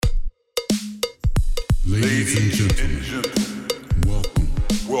Ladies and gentlemen, welcome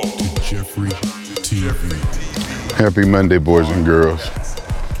to Jeffrey TV. Happy Monday, boys and girls.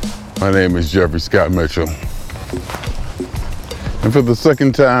 My name is Jeffrey Scott Mitchell. And for the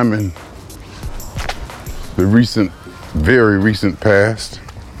second time in the very recent past,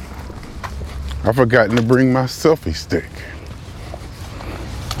 I've forgotten to bring my selfie stick.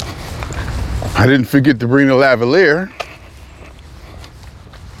 I didn't forget to bring the lavalier.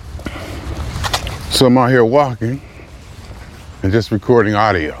 So I'm out here walking and just recording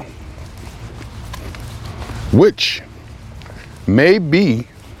audio, which may be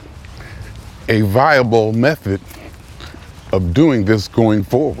a viable method of doing this going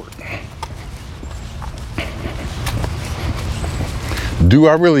forward. Do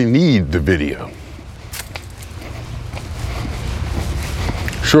I really need the video?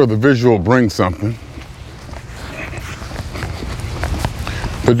 Sure, the visual brings something,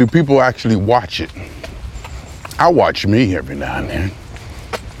 but do people actually watch it? I watch me every now and then.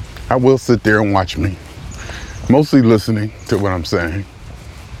 I will sit there and watch me, mostly listening to what I'm saying.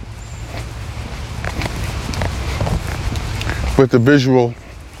 But the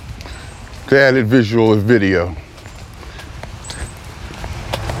added visual of video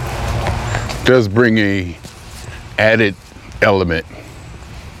does bring a added element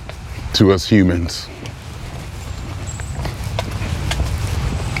to us humans.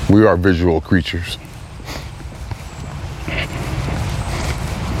 We are visual creatures.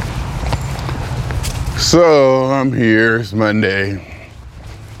 So I'm here, it's Monday.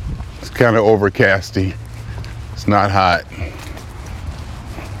 It's kind of overcasty. It's not hot.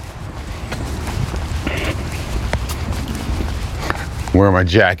 I'm wearing my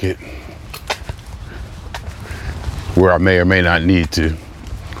jacket where I may or may not need to.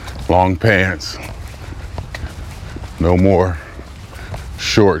 Long pants. No more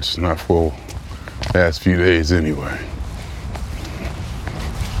shorts, not for the past few days anyway.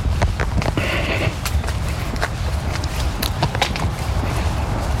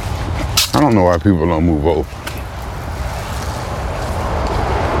 I don't know why people don't move over.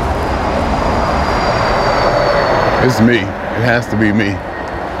 It's me. It has to be me.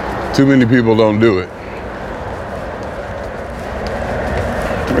 Too many people don't do it.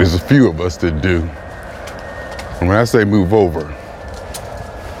 There's a few of us that do. And when I say move over,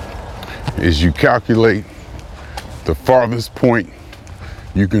 is you calculate the farthest point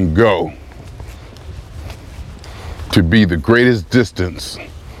you can go to be the greatest distance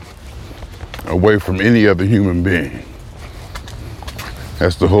away from any other human being.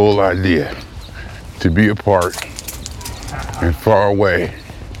 That's the whole idea, to be apart and far away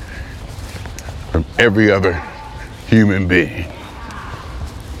from every other human being.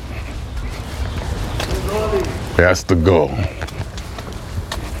 That's the goal.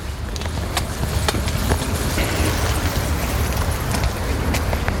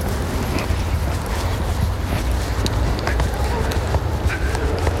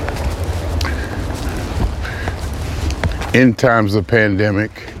 In times of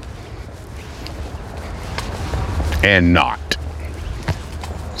pandemic and not,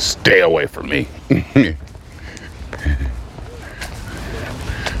 stay away from me.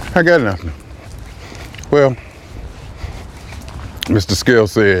 I got nothing. Well, Mr. Scale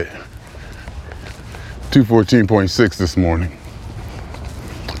said 214.6 this morning,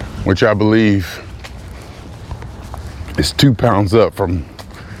 which I believe is 2 pounds up from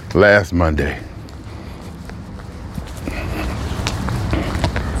last Monday.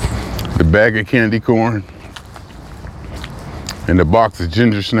 The bag of candy corn and the box of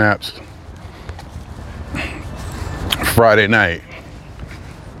ginger snaps Friday night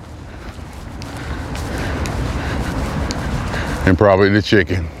and probably the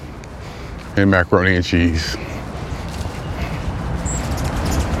chicken and macaroni and cheese.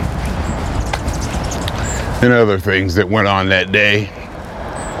 And other things that went on that day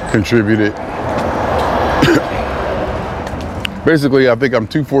contributed. Basically, I think I'm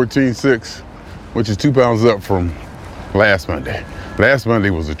 214.6, which is 2 pounds up from last Monday. Last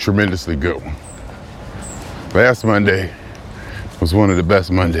Monday was a tremendously good one. Last Monday was one of the best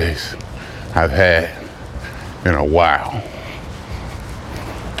Mondays I've had in a while.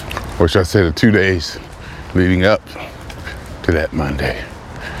 Which I said the 2 days leading up to that Monday,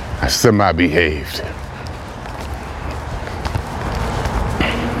 I semi-behaved.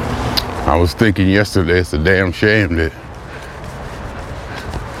 I was thinking yesterday, it's a damn shame that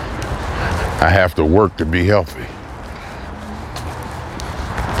I have to work to be healthy.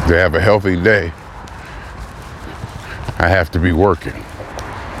 To have a healthy day, I have to be working.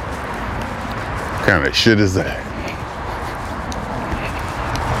 What kind of shit is that?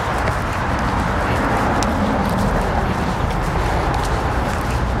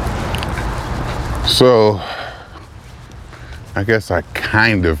 So I guess I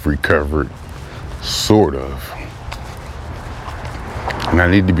kind of recovered, sort of. And I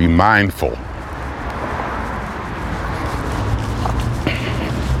need to be mindful.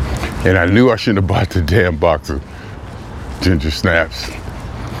 And I knew I shouldn't have bought the damn box of ginger snaps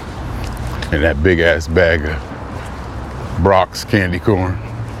and that big ass bag of Brock's candy corn.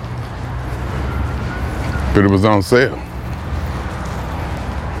 But it was on sale.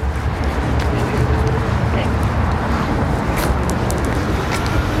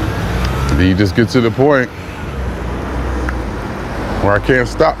 And then you just get to the point where I can't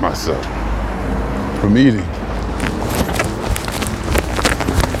stop myself from eating.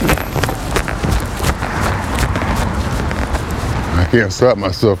 I can't stop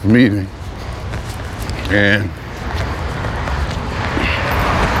myself from eating. And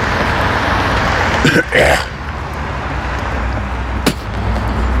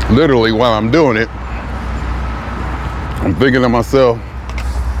literally while I'm doing it, I'm thinking to myself,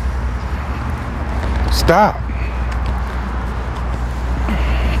 stop.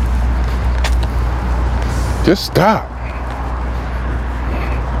 Just stop.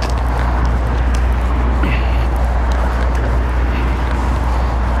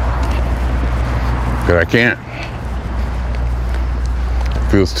 But I can't.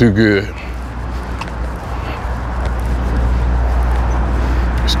 Feels too good.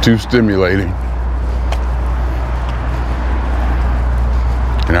 It's too stimulating.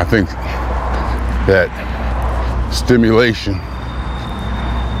 And I think that stimulation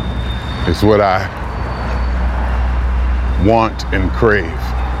is what I want and crave.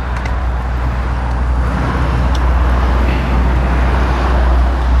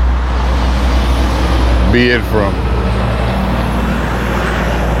 Be it from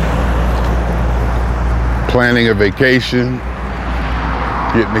planning a vacation,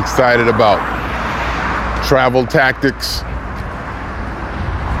 getting excited about travel tactics,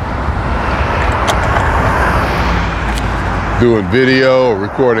 doing video or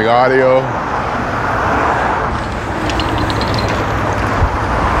recording audio,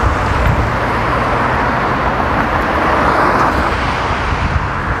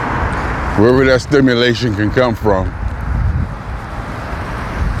 wherever that stimulation can come from,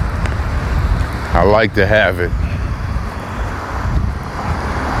 I like to have it.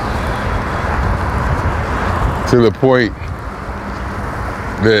 To the point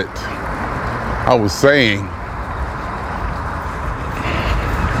that I was saying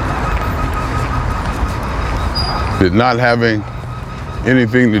that not having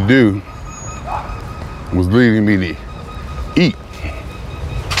anything to do was leading me to eat.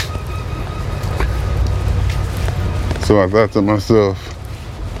 So I thought to myself,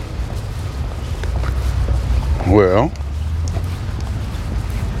 well,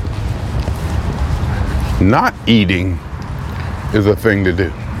 not eating is a thing to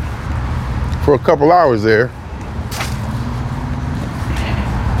do. For a couple hours there,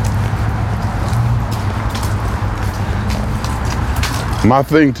 my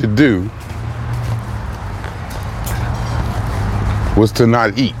thing to do was to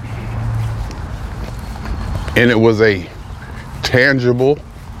not eat. And it was a tangible,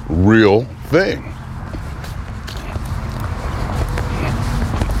 real thing.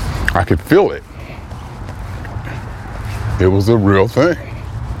 I could feel it. It was a real thing.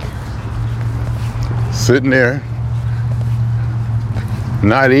 Sitting there,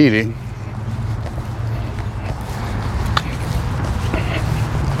 not eating,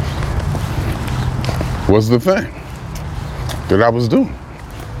 was the thing that I was doing.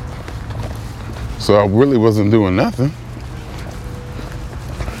 So I really wasn't doing nothing,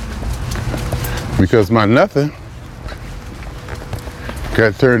 because my nothing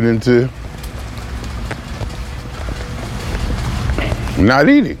got turned into not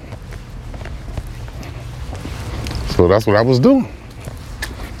eating. So that's what I was doing.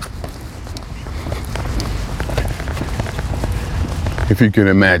 If you can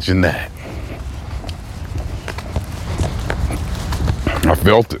imagine that. I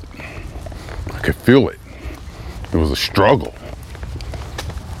felt it. I could feel it. It was a struggle.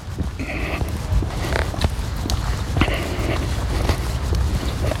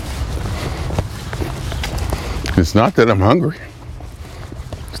 It's not that I'm hungry.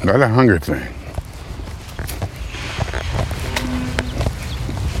 It's not a hunger thing.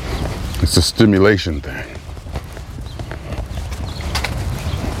 It's a stimulation thing.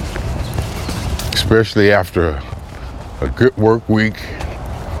 Especially after a good work week.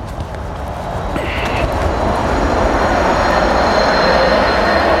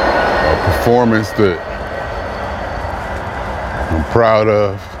 A performance that I'm proud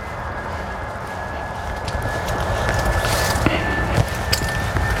of.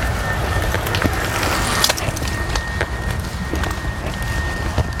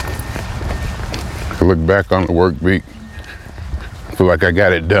 I look back on the work week, feel like I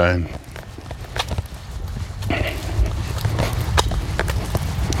got it done.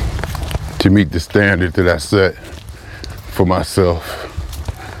 To meet the standard that I set for myself.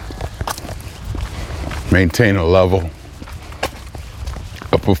 Maintain a level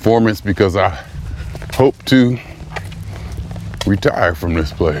of performance because I hope to retire from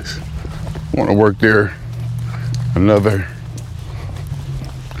this place. I want to work there another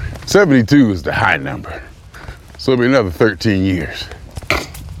 72 is the high number. So it'll be another 13 years.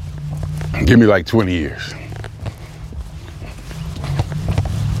 Give me like 20 years.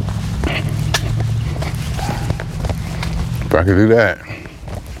 If I could do that.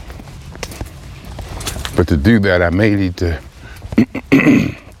 But to do that, I may need to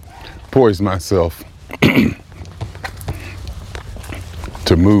poise myself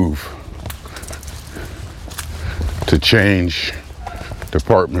to move, to change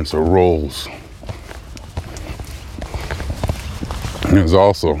departments or roles. And there's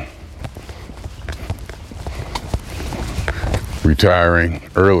also retiring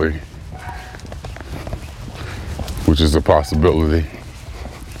early, which is a possibility.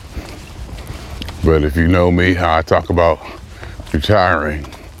 But if you know me, how I talk about retiring,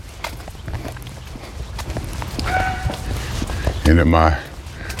 and in my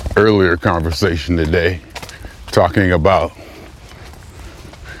earlier conversation today, talking about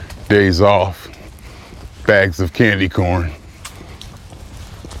days off, bags of candy corn,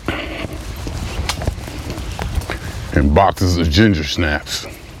 and boxes of ginger snaps.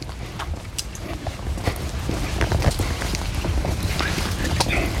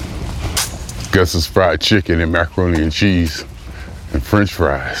 Gus's fried chicken and macaroni and cheese and French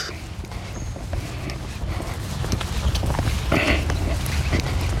fries.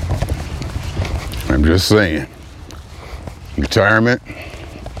 I'm just saying, retirement,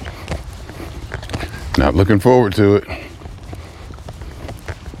 not looking forward to it.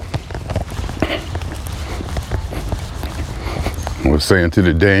 I was saying to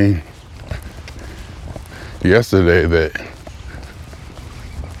the Dane yesterday that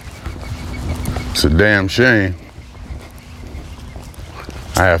it's a damn shame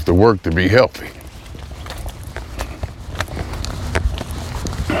I have to work to be healthy.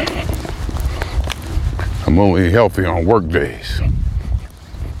 I'm only healthy on work days.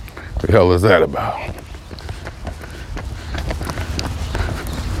 What the hell is that about?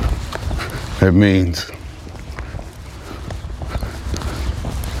 That means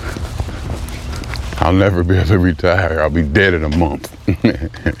I'll never be able to retire. I'll be dead in a month.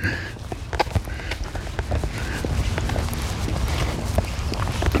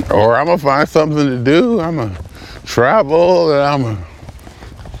 Or I'm gonna find something to do. I'm gonna travel, and I'm gonna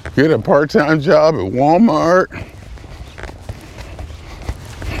get a part-time job at Walmart.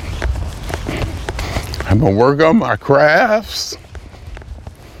 I'm gonna work on my crafts.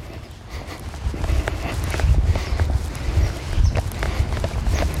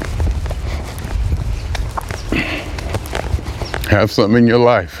 Have something in your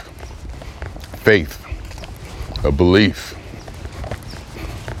life. Faith, a belief,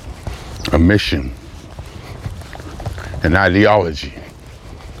 a mission, an ideology.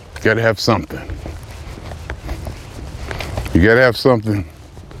 You gotta have something. You gotta have something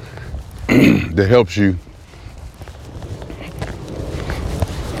that helps you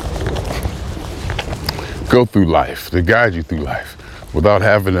go through life, to guide you through life without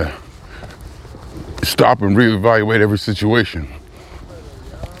having to stop and reevaluate every situation.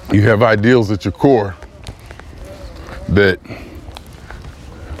 You have ideals at your core that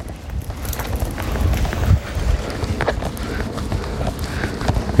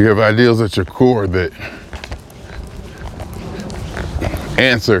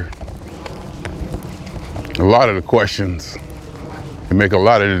answer a lot of the questions and make a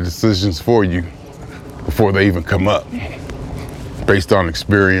lot of the decisions for you before they even come up, based on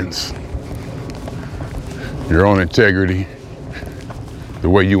experience, your own integrity, the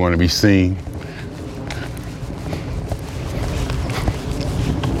way you want to be seen.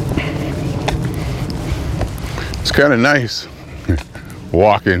 It's kind of nice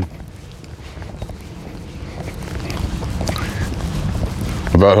walking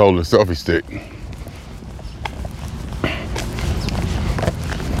without holding a selfie stick.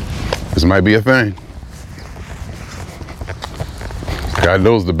 This might be a thing. God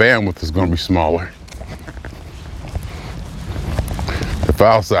knows the bandwidth is going to be smaller. The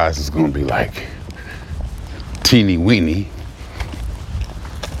file size is going to be like teeny weeny.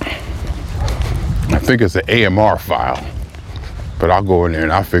 I think it's an AMR file, but I'll go in there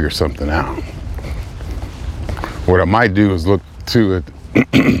and I'll figure something out. What I might do is look to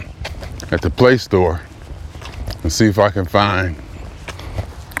it at the Play Store and see if I can find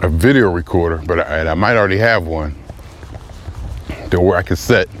a video recorder, but I might already have one to where I can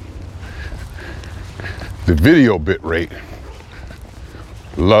set the video bit rate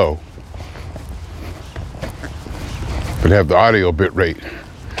low, but have the audio bit rate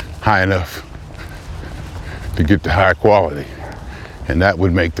high enough to get the high quality. And that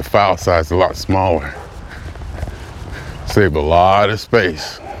would make the file size a lot smaller. Save a lot of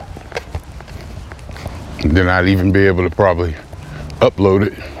space. And then I'd even be able to probably upload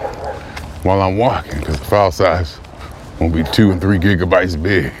it while I'm walking, because the file size won't be 2 and 3 gigabytes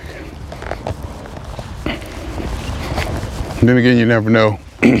big. And then again, you never know.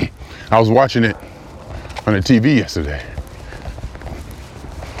 I was watching it on the TV yesterday.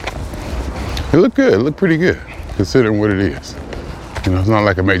 It looked good. It looked pretty good, considering what it is. You know, it's not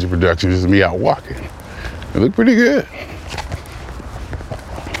like a major production, it's just me out walking. It looked pretty good.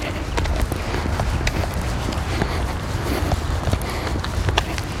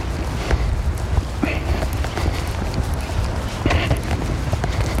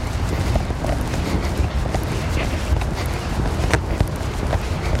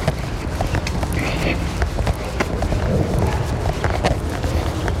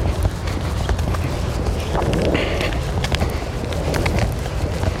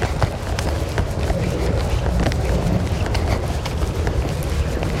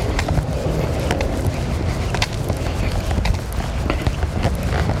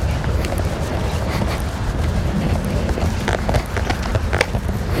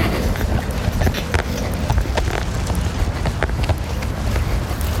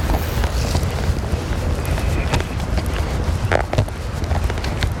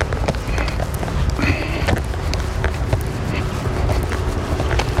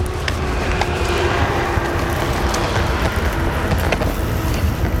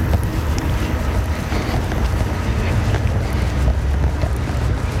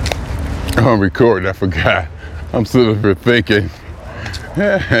 I'm recording, I forgot. I'm sitting up here thinking.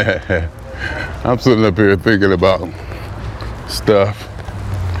 I'm sitting up here thinking about stuff.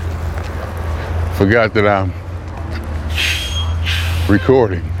 Forgot that I'm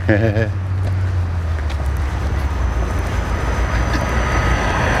recording.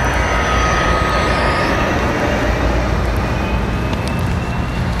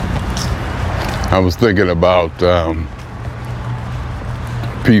 I was thinking about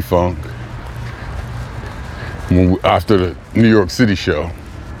P-Funk. After the New York City show,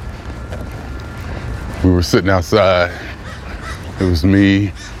 we were sitting outside. It was me,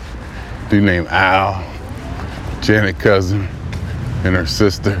 a dude named Al, Janet Cousin, and her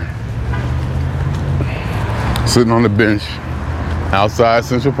sister, sitting on the bench outside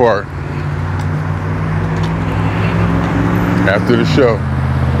Central Park after the show,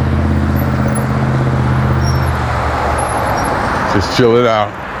 just chilling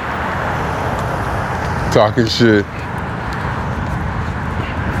out, talking shit.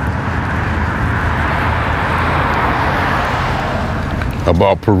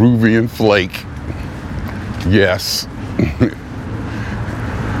 About Peruvian flake. Yes.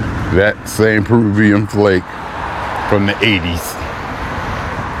 That same Peruvian flake from the 80s.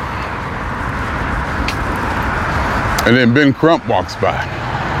 And then Ben Crump walks by.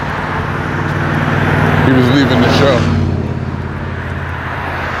 He was leaving the show.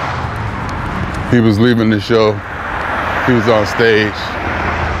 He was leaving the show. He was on stage.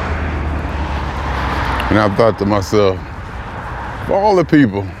 And I thought to myself, of all the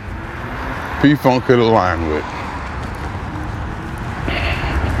people P-Funk could align with,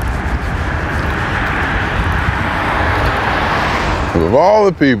 of all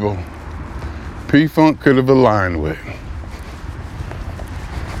the people P-Funk could have aligned with,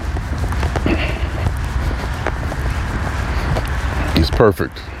 it's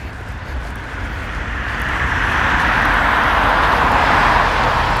perfect.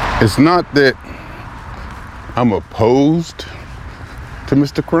 It's not that I'm opposed to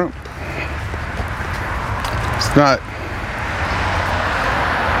Mr. Crump. It's not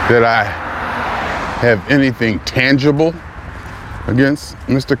that I have anything tangible against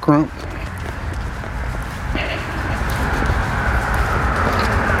Mr. Crump.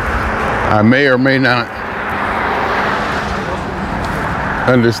 I may or may not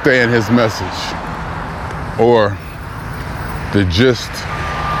understand his message or the gist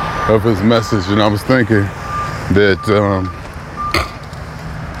of his message, and I was thinking that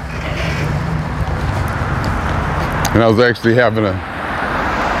and I was actually having a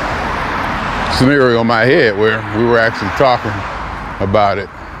scenario in my head where we were actually talking about it,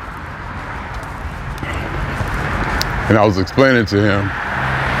 and I was explaining to him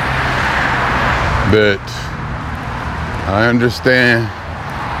that I understand.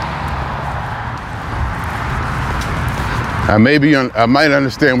 I might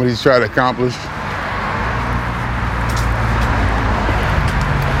understand what he's trying to accomplish.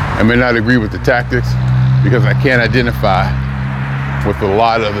 I may not agree with the tactics because I can't identify with a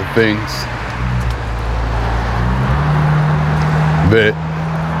lot of the things that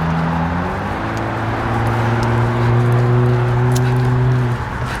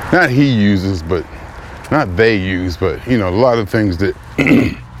not he uses, but not they use, but you know, a lot of things that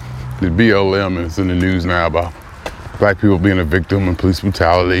the BLM is in the news now about black people being a victim of police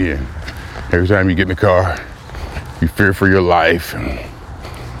brutality, and every time you get in the car, you fear for your life. And,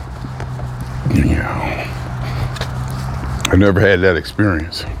 you know, I never had that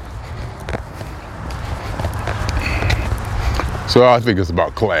experience. So I think it's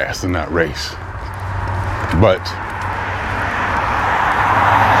about class and not race. But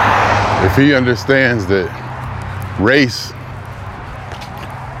if he understands that race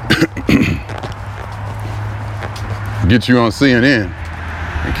gets you on CNN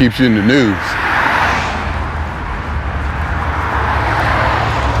and keeps you in the news,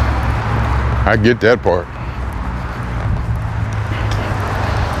 I get that part.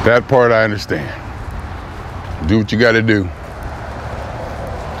 That part I understand. Do what you gotta do.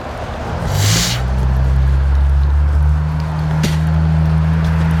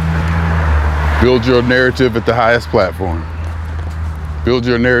 Build your narrative at the highest platform. Build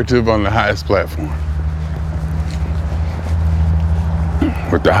your narrative on the highest platform.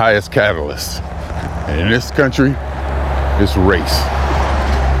 With the highest catalyst. And in this country, it's race.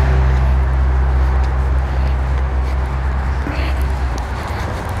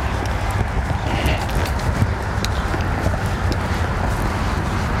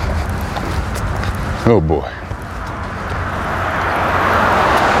 Oh boy.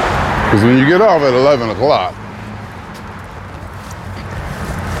 Because when you get off at 11 o'clock,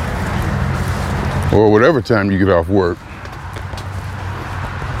 or whatever time you get off work,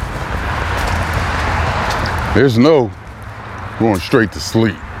 there's no going straight to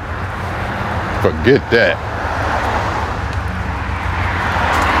sleep. Forget that.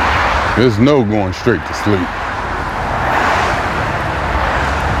 There's no going straight to sleep.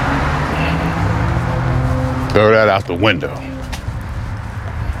 Throw that out the window.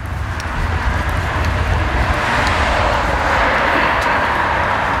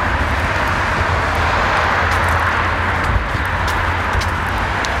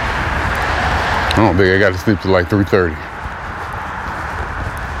 I don't think I got to sleep till like 3:30.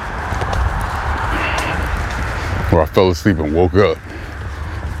 Or I fell asleep and woke up.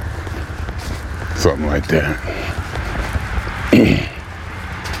 Something like that.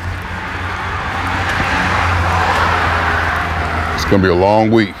 It's gonna be a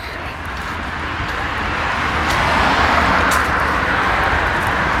long week.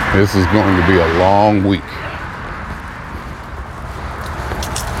 This is going to be a long week.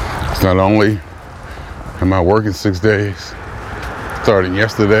 It's not only am I working 6 days, starting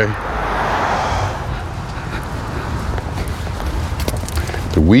yesterday,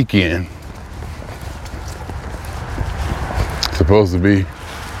 the weekend is supposed to be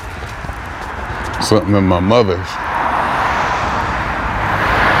something in my mother's.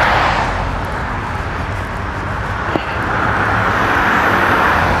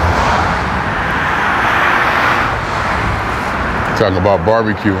 Talking about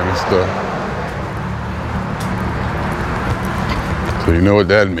barbecuing and stuff. So you know what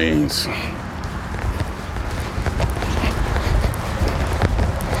that means.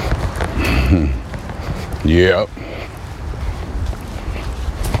 Yep.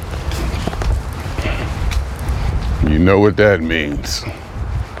 You know what that means.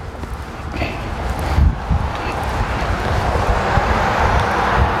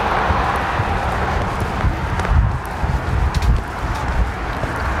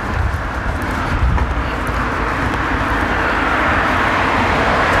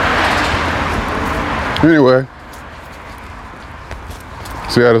 Anyway,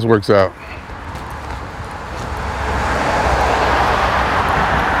 see how this works out.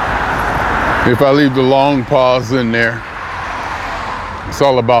 If I leave the long pause in there, it's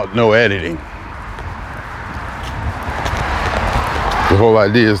all about no editing. The whole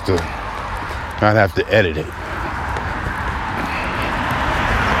idea is to not have to edit it.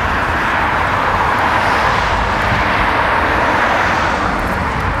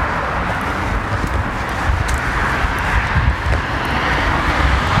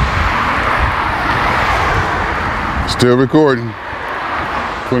 Still recording.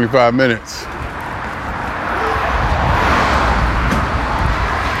 25 minutes.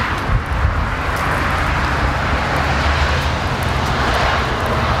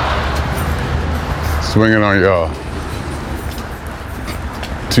 Swinging on y'all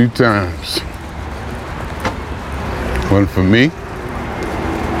 2 times. One for me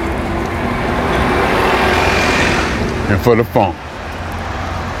and for the phone.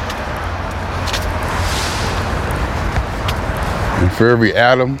 And for every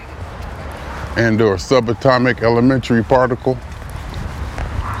atom and or subatomic elementary particle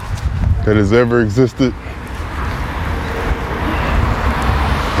that has ever existed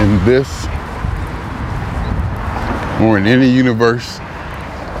in this or in any universe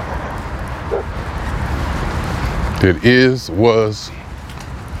that is, was,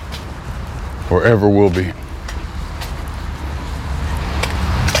 or ever will be.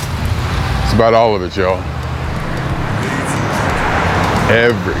 It's about all of it, y'all.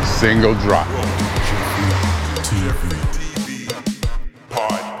 Every single drop.